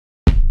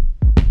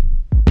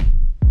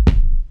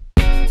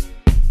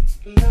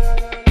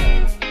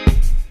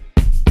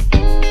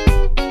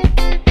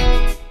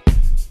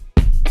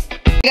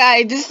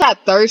Guys, this is our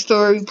third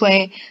story we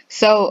playing.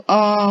 So,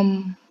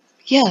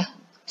 yeah.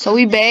 So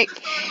we back.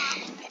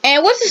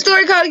 And what's the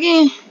story called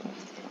again?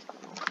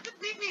 Let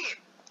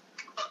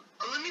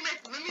me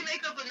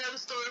make up another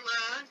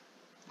storyline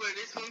for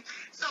this one.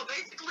 So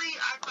basically,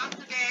 our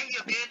foster dad, he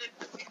abandoned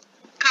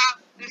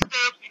cops and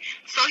stuff.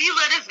 So he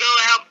let us go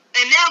out,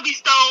 and now we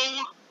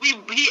stole.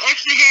 He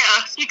actually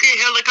had a secret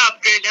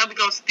helicopter. Now we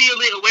gonna steal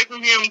it away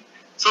from him.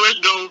 So let's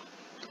go.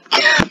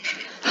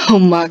 Oh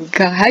my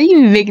god, how you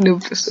even making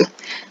up this stuff?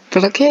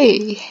 But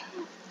okay.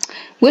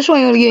 Which one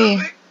you wanna get in?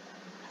 Okay.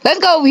 Let's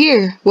go over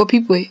here where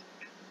people at.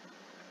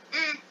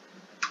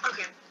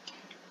 Okay.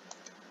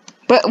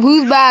 But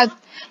who's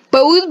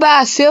by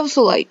ourselves,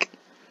 so like,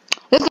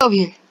 let's go over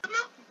here.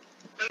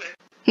 Okay.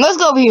 Let's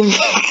go over here.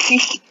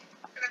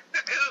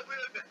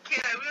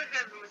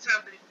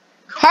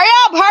 Hurry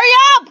up, hurry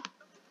up!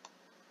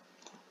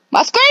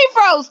 My screen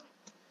froze.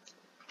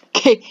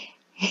 Okay.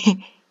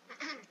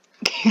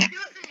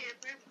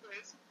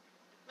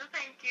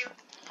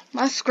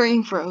 My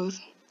screen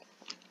froze.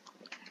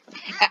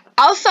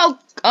 Also,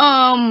 y'all,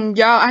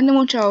 I didn't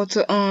want y'all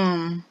to,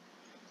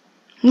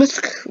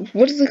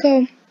 what is it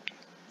called?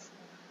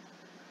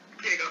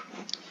 There you go.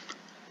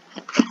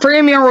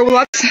 Friend me on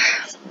Roblox.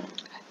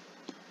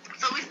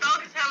 So we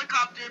stole his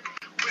helicopter.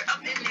 We're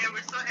up in there.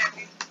 We're so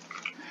happy.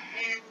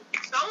 And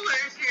Solar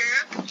is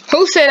here.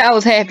 Who said I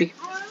was happy?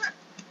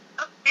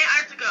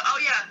 Antarctica. Oh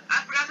yeah,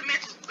 I forgot to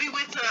mention. We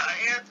went to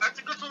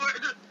Antarctica tour.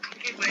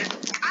 Anyway,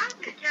 I've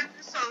been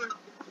Captain Solar.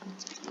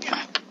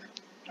 Yeah.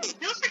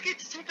 Don't forget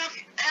to take out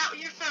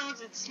your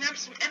phones and snap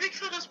some epic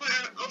photos while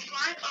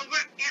flying over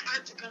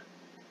Antarctica.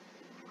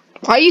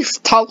 Why you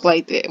talk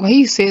like that? Why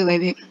you say it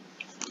like that?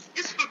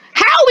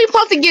 How are we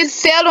supposed to get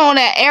settled on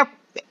that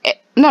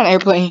not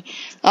airplane?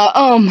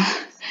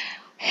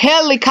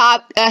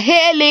 Helicopter.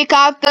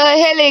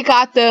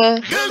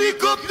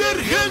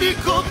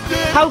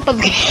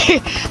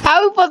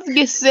 How we supposed to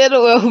get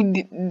settled on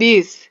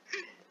this?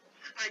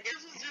 I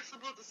guess it's just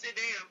supposed to sit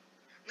down.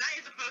 Night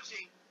is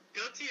approaching.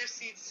 Go to your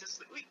seats to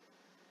sleep.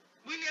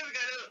 We never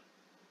got up.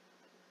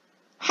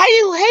 How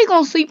you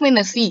gonna sleep in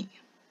the seat?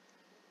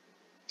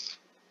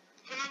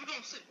 When I'm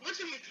gonna sleep. What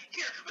you mean?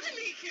 What do you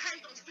mean? How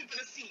you gonna sleep in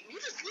the seat? You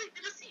just sleep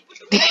in the seat. What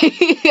you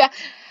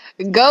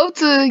mean? Go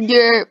to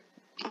your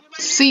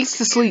seats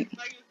to sleep.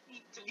 Like your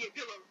seat to be a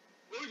pillow,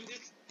 or you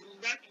just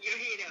knocking your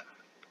head out.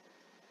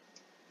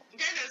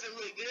 That doesn't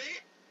look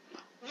good.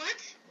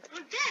 What?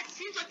 Well, that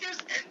seems like there's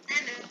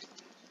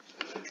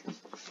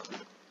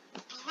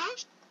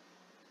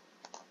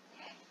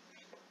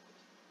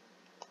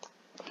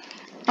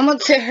I'm gonna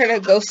tell her to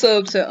go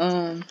sub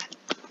to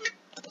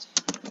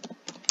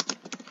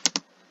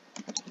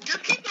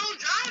Just keep on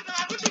driving.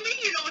 Like, what you mean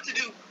you know what to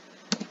do?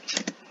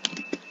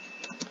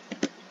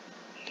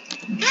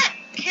 That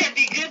can't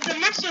be good. The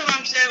much of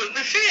I'm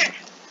saying,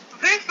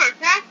 prepare for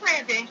crash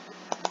landing.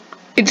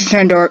 it just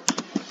turned dark.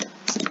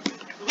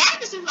 Why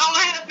does this all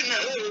happen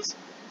to us?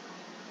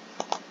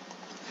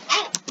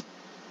 Oh,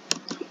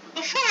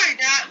 before I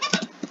die, what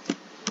the?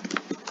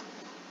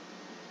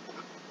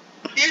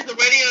 There's the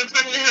radio in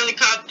front of the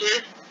helicopter.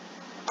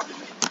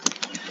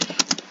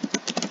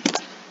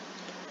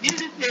 You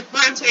just said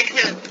fine take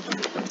him.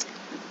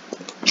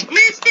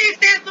 Man,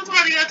 stand,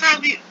 somebody got time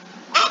to be.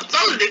 Oh,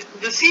 some of the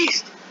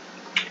deceased.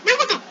 Man,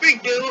 what the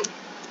freak, dude?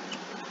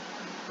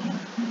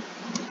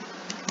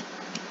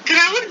 Can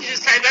I look at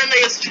this type? I know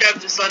you're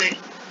subscribed to Sunday.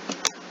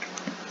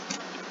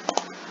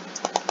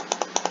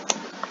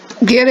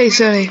 Yeah, they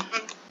said it.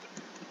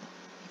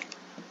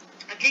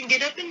 I can't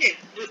get up in there.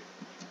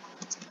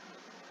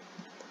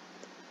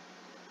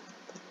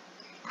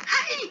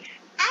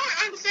 I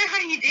don't understand how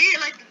you did.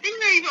 Like, the thing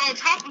not even on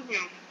top of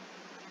him.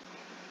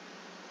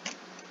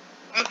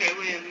 Okay,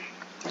 wait.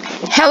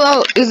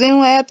 Hello, is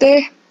anyone out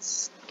there?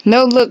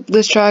 No, look,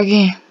 let's try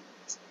again.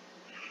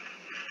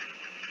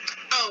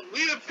 Oh,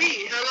 we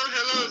repeat.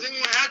 Hello, is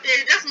anyone out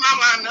there? That's my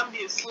line. I'm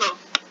being slow.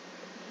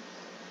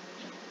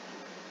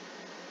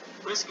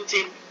 Let's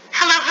continue.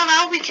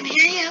 Hello, we can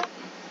hear you.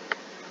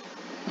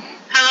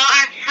 Hello,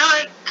 our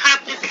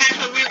helicopter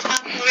casual real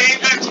time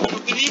radar.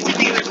 We need to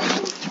be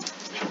removed.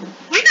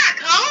 We're not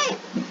cold.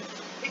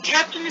 The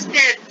captain is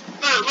dead,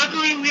 but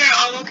luckily we are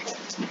all okay.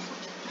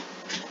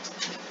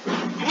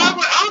 Well,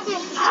 we're also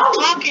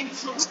talking,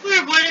 so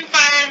we're avoiding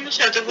fire in the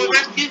shelter. We'll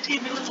rescue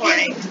team in the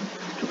morning.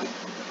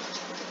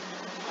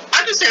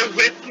 I just said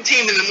rescue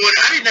team in the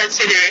morning. I did not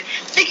say that.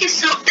 Thank you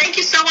so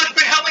much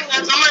for helping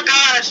us. Oh my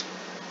gosh.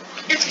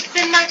 It's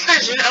been my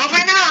pleasure. Over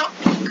and out.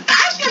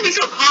 How's she gonna be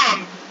so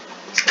calm?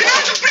 Can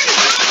I just bring it?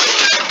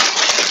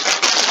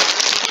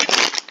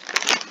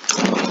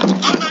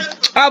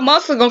 Our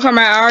muscle gonna come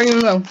out. I already know.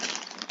 I know.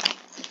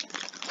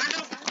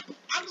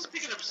 I'm just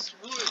picking up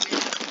wood.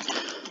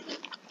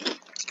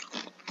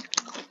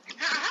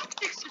 How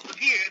sticks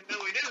disappear? No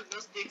way. There's no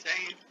sticks out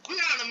here. We're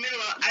out in the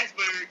middle of an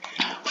iceberg.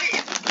 Wait,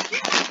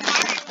 it's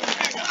fire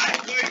over the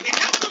iceberg. And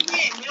how come we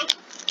ain't melting?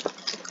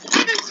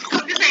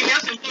 This ain't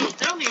melting food.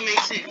 That don't even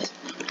make sense.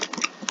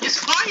 It's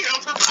fire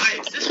on top of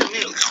ice. This is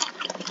milk.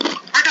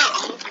 I got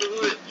all the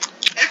wood.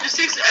 After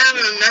 6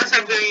 hours,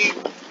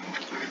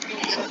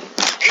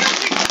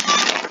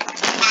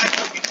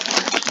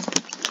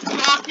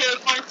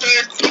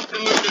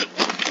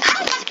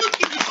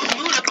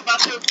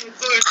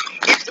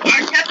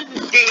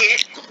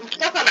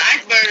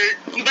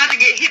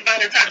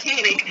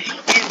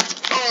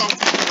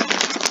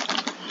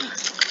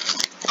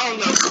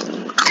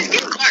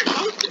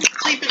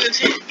 in the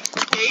tent.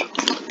 Okay.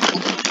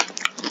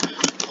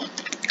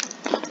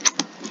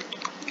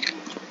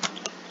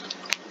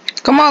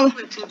 Come on.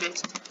 Went too big.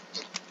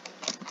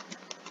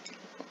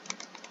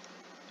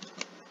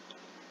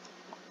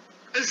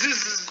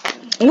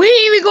 We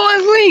ain't even going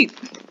to sleep.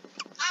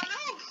 I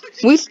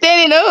know. We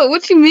standing up.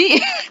 What you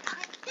mean?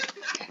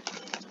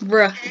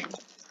 Bruh. Okay.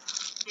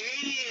 Here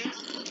he is.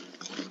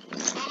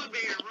 Polar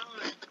bear,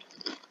 run.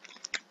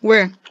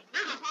 Where?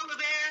 There's a polar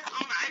bear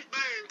on the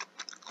iceberg.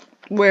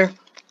 Where?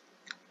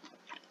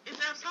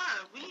 It's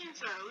outside. We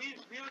inside.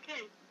 We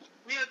okay.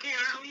 We okay,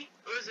 aren't we?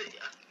 Or is it?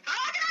 Oh,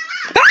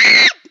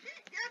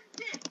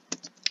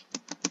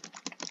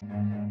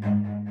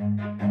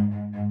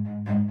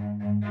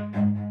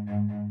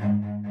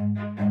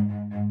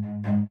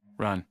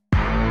 Run.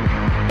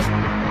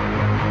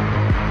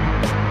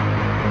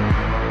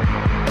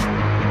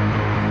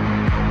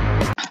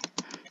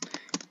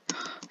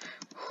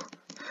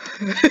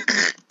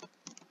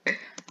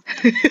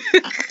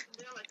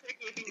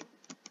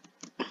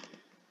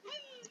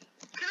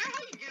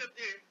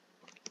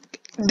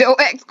 Don't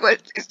ask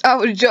questions. I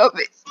was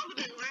jumping. Polar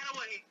bear ran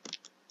away.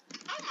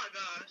 Oh my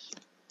gosh.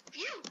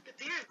 Phew, the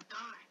bear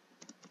died.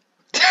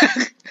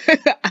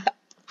 Let's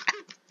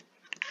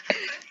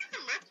get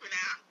some rest for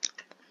now.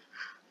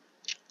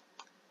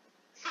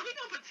 So we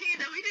gonna pretend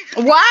that we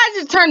didn't. Why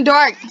does it turn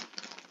dark? On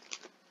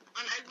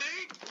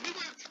iceberg, we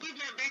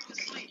went back to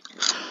sleep.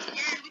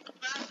 Yeah, we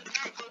survived the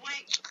night, but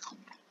wait.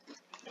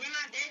 We're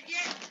not dead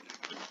yet.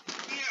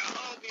 We are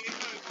all very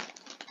hungry.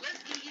 Let's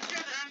eat each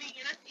other. I mean,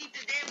 let's eat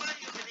the dead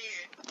body over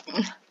there.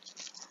 What?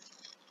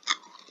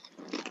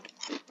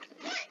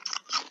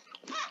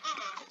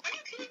 Are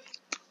you kidding me?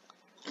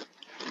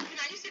 You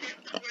know, you said that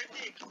was worth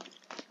it.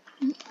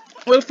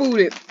 What food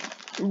is?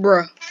 Bruh.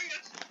 Hurry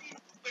up, please.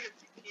 Wait a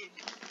second.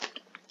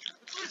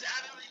 The food's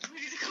out of it. We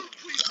need to go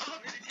please all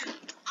of it. I'm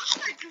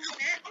not doing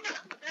that. I'm not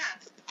doing that.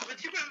 But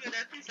you probably got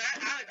that piece.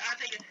 I'll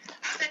take it.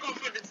 I'll take over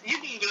for this. You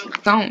can go.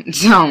 Don't do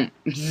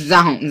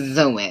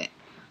it.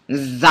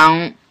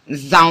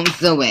 Don't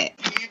do it.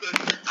 You go.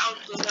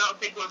 I'll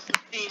take one for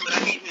 15, but I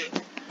hate it.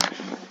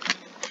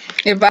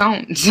 If I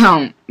don't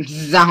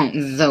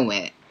do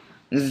it.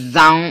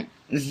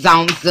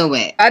 Don't do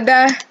it. I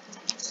die.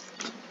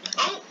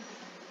 Oh.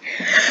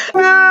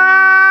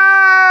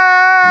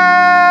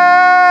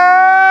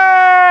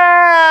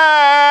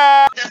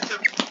 That's the.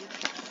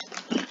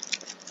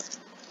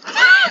 I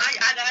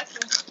died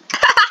too.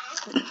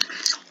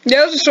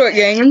 That was a short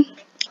game.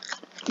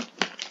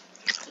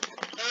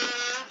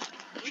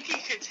 We can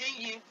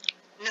continue.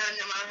 No, I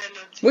had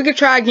no. We could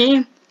try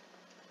again.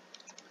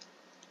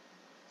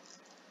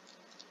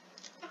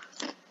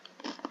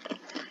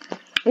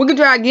 We could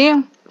try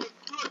again. But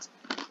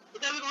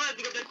then we're gonna have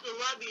to go back to the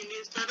lobby and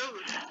then start over.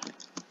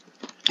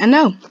 I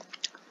know.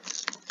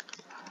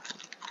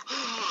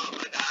 Oh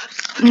my gosh.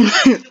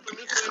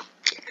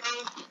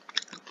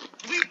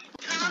 We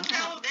come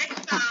out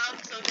next time,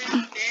 so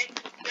then they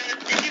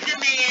give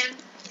them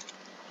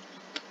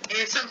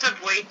in some type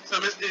of way. So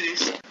let's do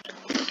this.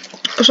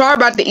 Sorry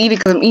about the eating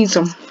because I'm eating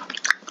some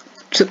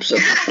chips.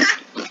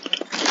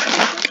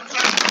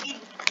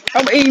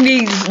 I'm eating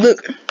these.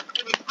 Look.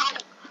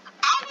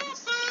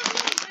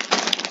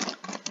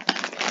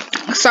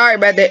 Sorry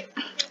about that.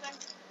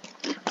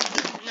 No,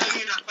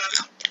 you're not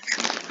funny.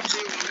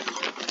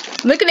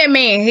 Look at that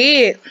man's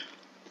head.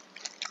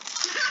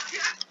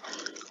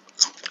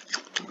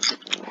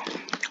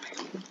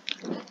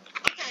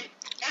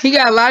 He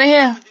got a lot of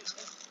hair.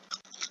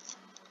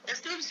 As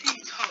soon as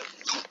he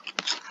talks,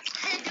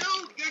 hey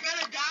dude, you're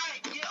gonna die.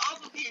 Get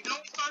off of here.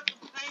 Don't start the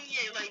plane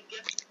yet. Like,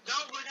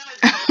 we're gonna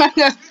die.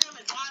 Like,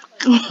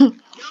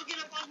 don't get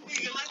up off of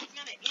here. Your life is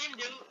gonna end,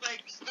 dude.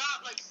 Like,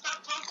 stop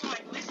talking.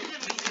 Like, listen to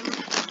me, dude.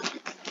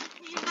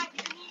 You not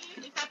hear me?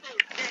 Is that that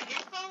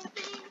headphone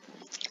thing?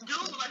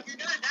 Dude, like, you're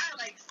gonna die.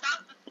 Like,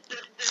 stop the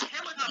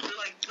helicopter.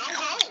 Like, go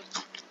home.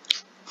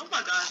 Oh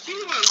my gosh, you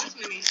weren't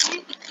listening to me.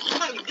 See?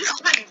 This is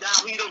how you die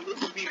when you don't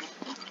listen to people.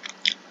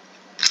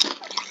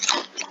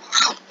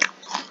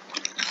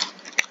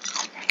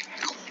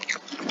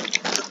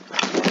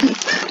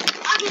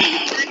 I didn't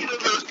even think of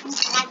it.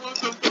 I want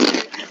some food.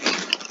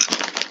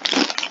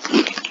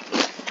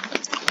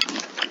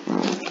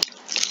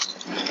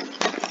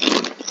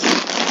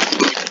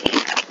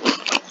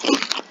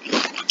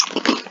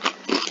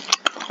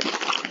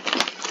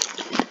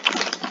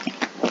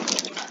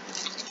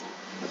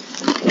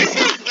 This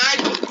is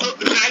nice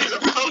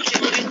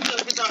approaching, but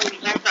it's already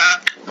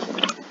nighttime.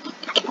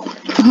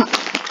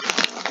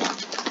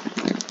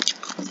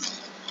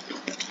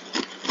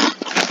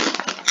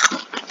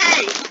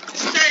 Hey,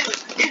 Taylor,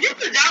 is this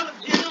the Dollar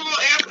General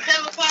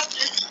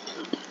helicopter?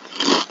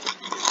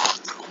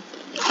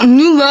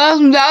 You love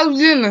some Dollar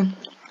General.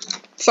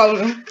 So,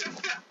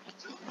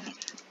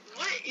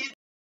 What is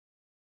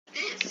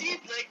this?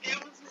 Seems like there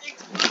was an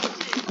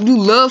explosion. you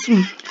love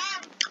some.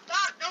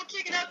 Stop, don't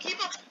kick it up,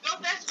 keep up, go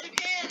fast as you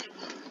can.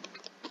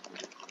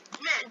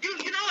 Man,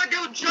 dude, you know what,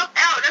 dude, jump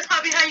out, that's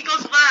probably how you go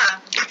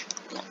survive.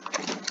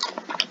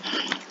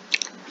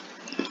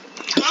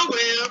 Oh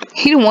well.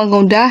 He the one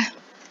gonna die.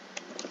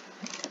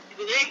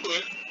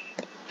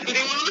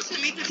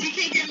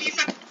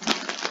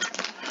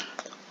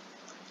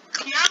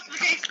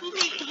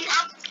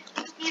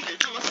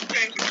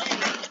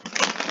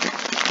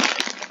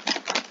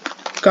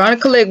 Trying to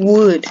collect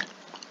wood.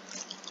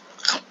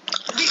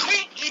 We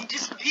can't get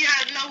disappear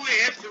out of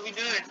nowhere after we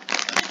done.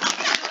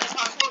 That's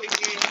our point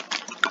again.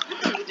 This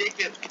is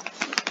ridiculous.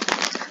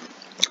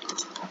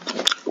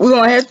 We're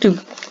gonna have to.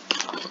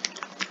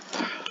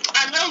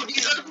 I know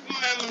these other people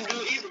are not gonna do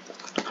it either.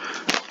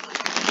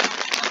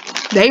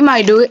 They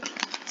might do it.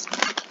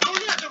 Oh, we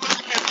got the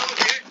road that's over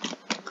there.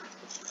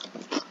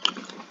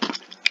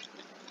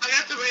 I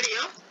got the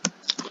radio.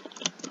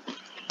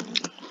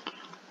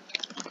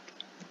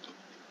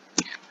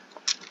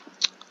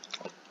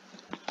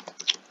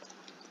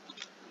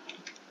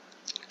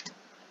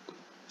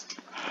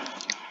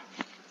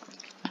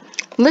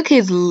 Look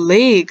his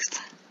legs.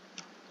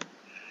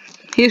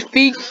 His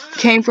feet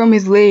came from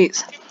his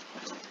legs.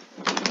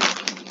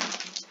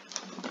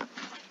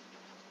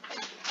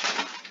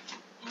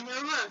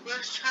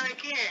 Let's try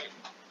again.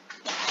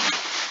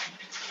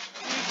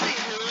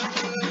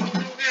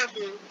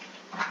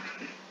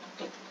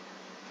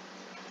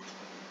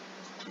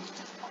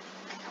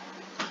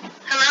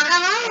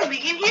 Hello, we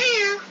can hear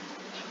you.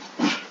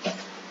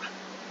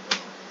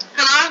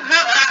 Hello,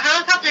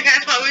 helicopter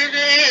guys, what we're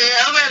doing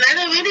over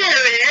there, we did over there.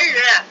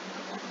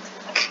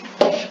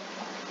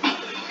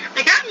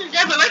 The captain's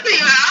dead, but look at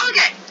you,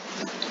 okay.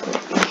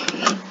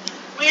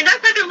 We're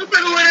not taking a look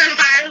for the winner and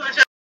fire.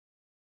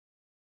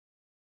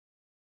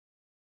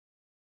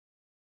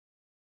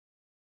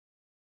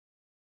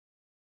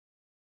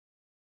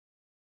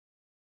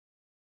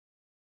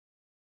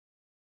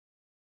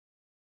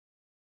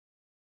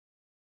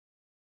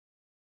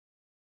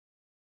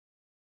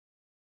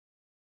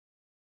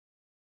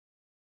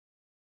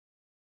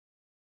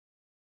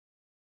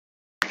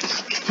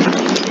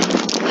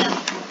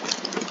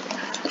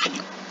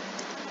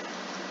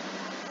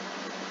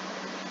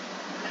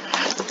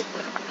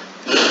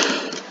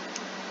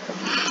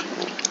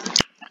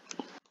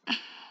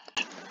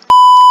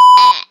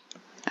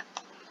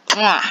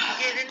 Alright,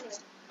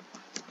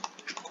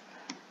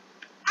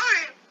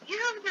 we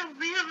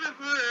have enough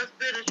room to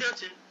build a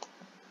shelter.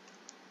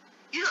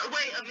 You know,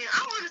 wait, I mean, I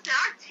don't understand.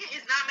 Our tent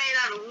is not made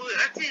out of wood.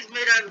 Our tent is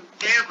made out of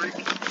fabric.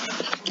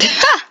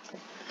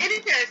 And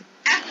it says,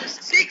 after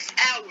 6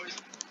 hours.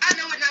 I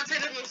know it not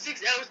taking us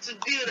 6 hours to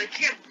build a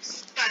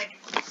campsite,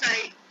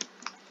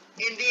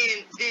 and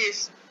then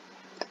this.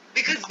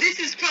 Because this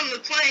is from the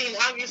plane,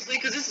 obviously,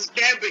 because this is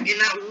fabric and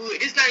not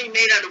wood. It's not even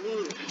made out of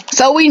wood.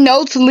 So we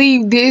know to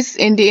leave this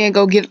and then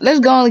go get. Let's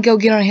go and go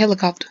get on a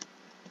helicopter.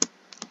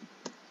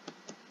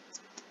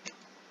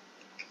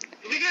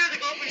 We gotta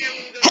go over here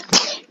when we go.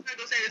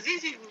 Go say the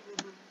ZZ.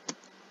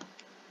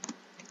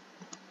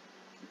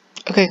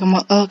 Okay, come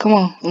on. Come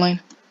on,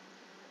 Elena.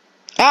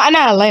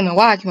 Not Elena.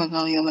 Why I keep on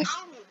calling you Elena?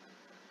 Oh.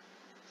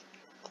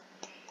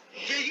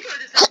 Yeah, you gotta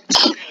decide.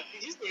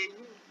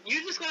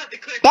 You just gonna have to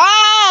cut.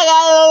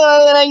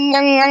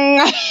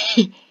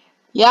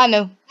 Yeah, I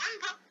know.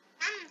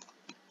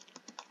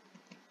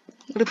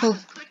 What the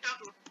post? Clicked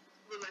off of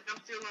like I'm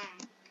still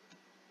on.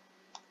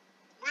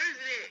 Where is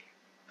it at?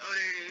 Oh,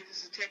 there it is. This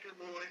is checking the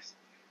boys.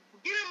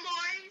 Get them,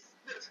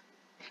 boys.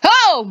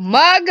 Oh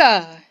my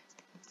God.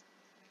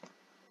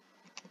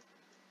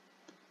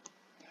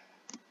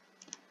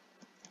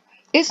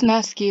 It's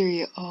not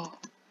scary at all.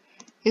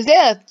 Is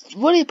that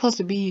what is it supposed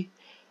to be?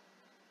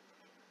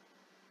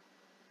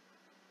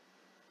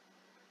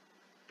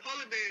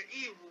 Polar bear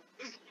evil.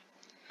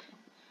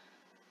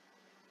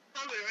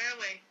 Polar bear ran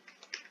away.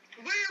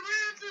 Where you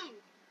ran to?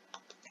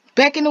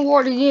 Back in the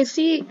water, you didn't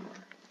see it?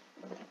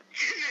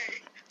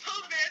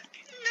 Polar bear's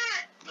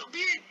not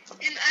being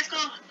in the ice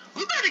cold.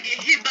 We about to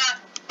get hit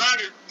by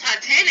the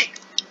Titanic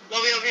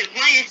while we over here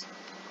playing.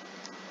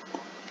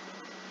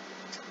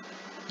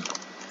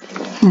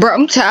 Bro,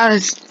 I'm tired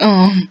of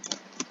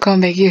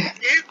coming back here.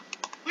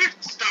 We're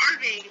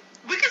starving.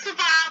 We can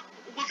survive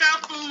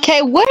without food.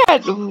 Okay, where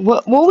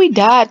we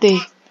died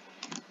there?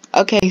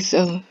 Okay,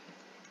 so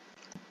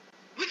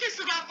we can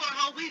survive for a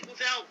whole week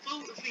without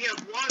food if we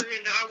have water,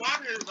 and our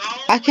water is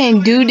all. I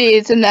can't do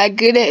this. I'm not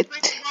good at.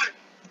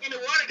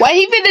 Why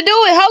he finna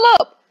do it?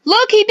 Hold up!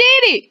 Look, he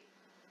did it.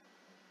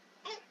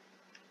 Oh,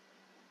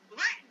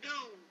 black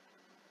dude.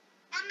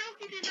 I know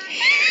he did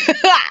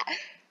not.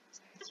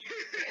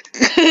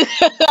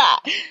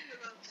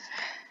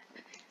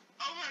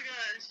 Oh my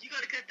gosh, you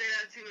gotta cut that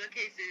out too. I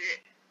can't say that.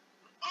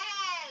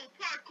 Oh,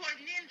 parkour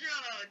ninja,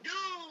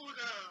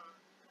 dude.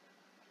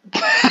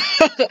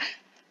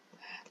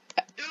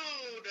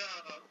 Dude,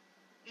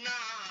 nah.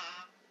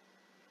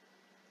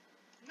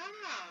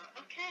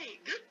 Okay,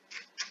 good.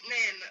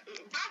 Man,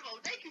 bravo.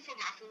 Thank you for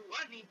my food. I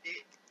need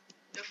that.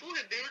 The food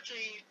has been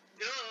retrieved.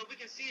 Duh, we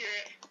can see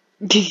that.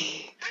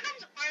 How come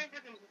the fire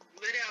doesn't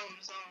let out on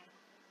the song?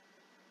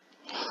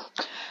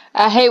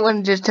 I hate when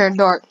it just turned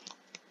dark.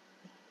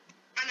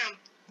 I know.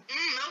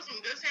 Those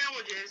some good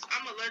sandwiches.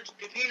 I'm allergic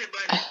to peanut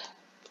butter.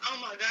 Oh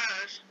my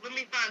gosh. Let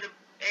me find a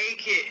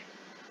kit.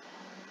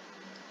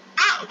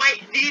 Oh,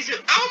 wait. These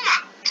are. Oh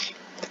my.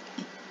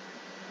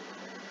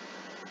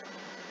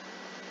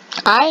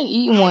 I ain't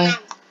eating one. No.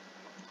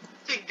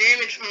 Took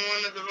damage from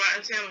one of the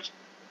rotten sandwiches.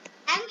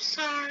 I'm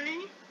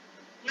sorry.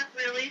 Not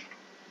really.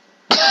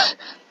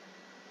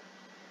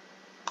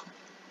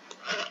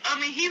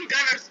 mean, he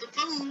got us the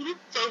food,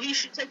 so he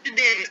should take the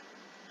dad.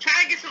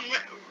 Try to get some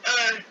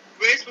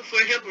rest before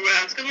help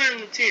arrives. Come on in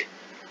the tent.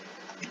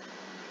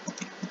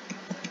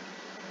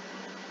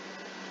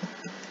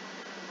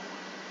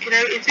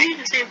 It's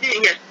the same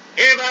thing. Yeah.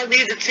 Everybody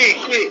leave the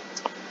tent quick.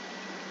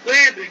 What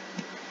happened?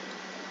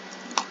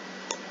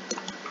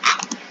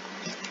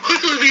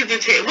 Quickly leave the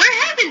tent. What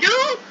happened,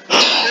 dude?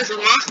 There's a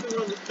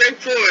monster in the fake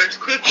forest.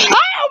 Quickly.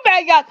 Oh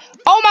my god!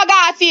 Oh my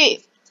god! I see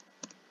it.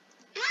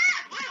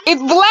 What?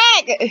 It's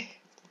black.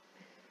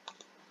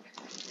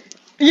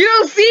 You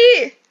don't see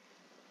it.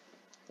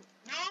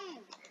 No.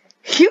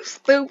 You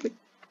stupid.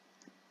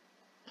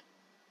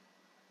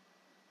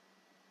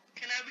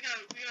 We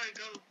gotta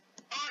go.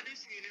 Oh, I do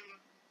see it, Emma.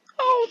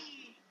 Oh.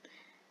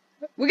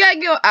 We gotta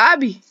get on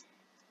Abby.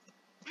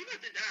 We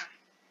about to die.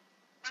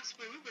 I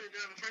swear, we better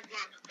die on the first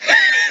block.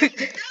 Die,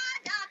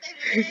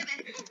 baby.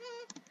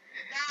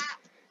 Die.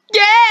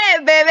 Yeah,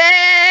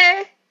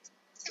 baby.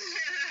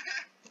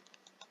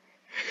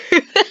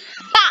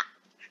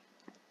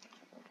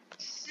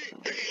 Shit.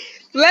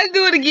 Let's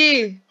do it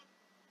again.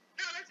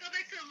 No, let's go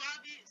back to the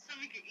lobby so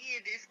we can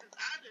end this. Cause I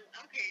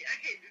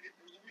can't do this.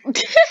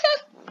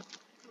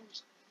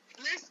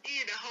 Let's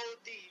end the whole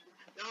thing,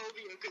 the whole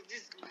video, cause this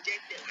is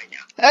jacked up right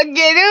now.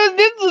 Okay,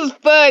 this was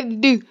fun to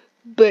do.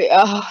 But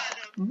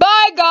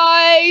bye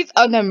guys.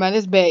 Oh, never mind.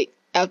 It's back.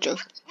 Outro.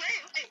 Wait,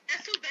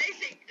 that's too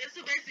basic.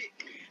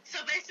 So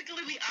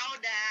basically, we all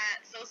died.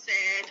 So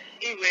sad.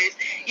 Anyways,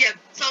 yeah.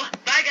 So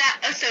bye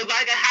guys.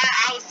 Hi.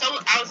 I was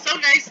so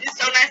nice. It's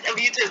so nice of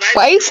you to invite me.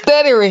 Why you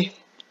stuttering?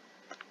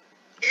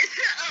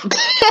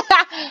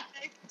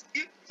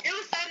 It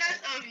was so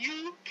nice of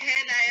you,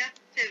 Kanaya,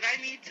 to invite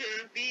me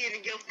to be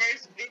in your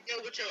first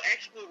video with your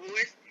actual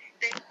voice.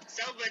 Thank you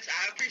so much.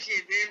 I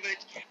appreciate it very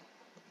much.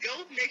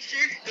 Go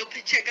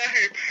check out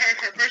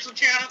her personal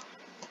channel.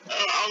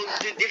 All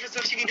the different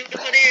stuff she be doing for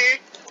there.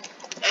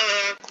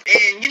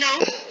 And you know,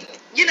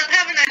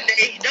 have a nice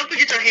day. Don't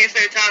forget your hand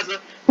sanitizer.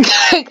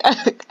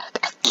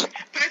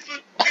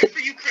 Pray for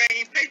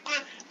Ukraine. Pray for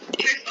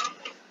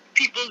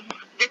people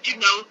that you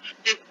know.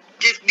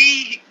 Just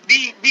be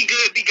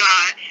good, be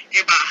God,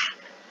 and bye.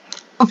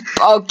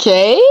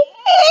 Okay.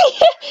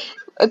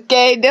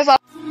 Okay, that's all.